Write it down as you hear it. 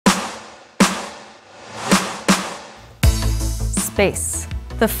Space,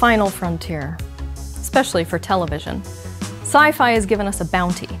 the final frontier, especially for television. Sci-fi has given us a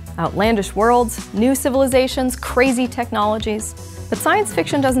bounty: outlandish worlds, new civilizations, crazy technologies. But science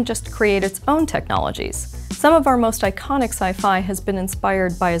fiction doesn't just create its own technologies. Some of our most iconic sci-fi has been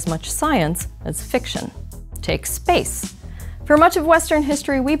inspired by as much science as fiction. Take space. For much of Western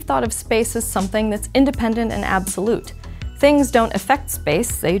history, we've thought of space as something that's independent and absolute. Things don't affect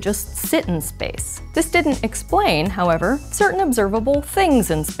space, they just sit in space. This didn't explain, however, certain observable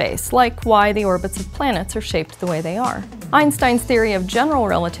things in space, like why the orbits of planets are shaped the way they are. Einstein's theory of general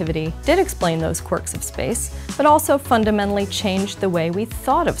relativity did explain those quirks of space, but also fundamentally changed the way we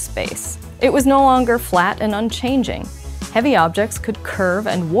thought of space. It was no longer flat and unchanging. Heavy objects could curve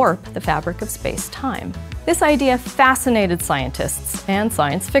and warp the fabric of space-time. This idea fascinated scientists and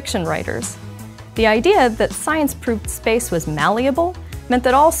science fiction writers. The idea that science proved space was malleable meant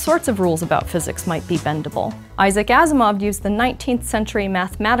that all sorts of rules about physics might be bendable. Isaac Asimov used the 19th century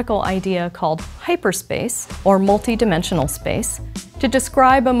mathematical idea called hyperspace, or multi-dimensional space, to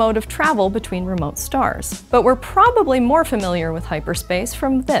describe a mode of travel between remote stars. But we're probably more familiar with hyperspace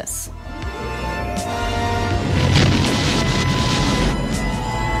from this.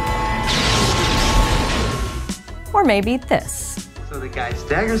 Or maybe this. So the guy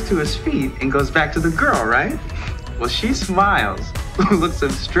staggers to his feet and goes back to the girl, right? Well, she smiles, looks him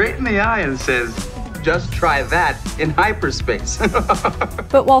straight in the eye and says, "Just try that in hyperspace."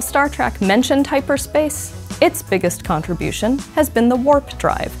 But while Star Trek mentioned hyperspace, its biggest contribution has been the warp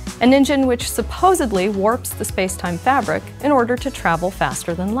drive, an engine which supposedly warps the space-time fabric in order to travel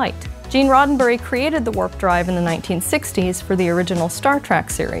faster than light. Gene Roddenberry created the warp drive in the 1960s for the original Star Trek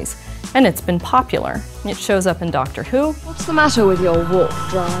series, and it's been popular. It shows up in Doctor Who. What's the matter with your warp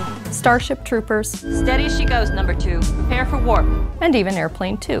drive? Starship Troopers. Steady as she goes, number 2. Prepare for warp. And even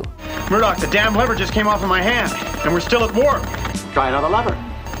Airplane 2. Murdoch, the damn lever just came off of my hand, and we're still at warp. Try another lever.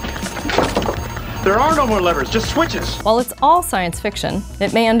 There are no more levers, just switches. While it's all science fiction,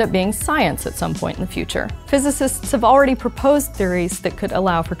 it may end up being science at some point in the future. Physicists have already proposed theories that could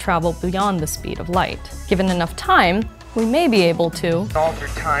allow for travel beyond the speed of light. Given enough time, we may be able to alter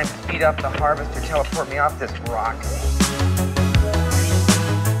time, speed up the harvest, or teleport me off this rock.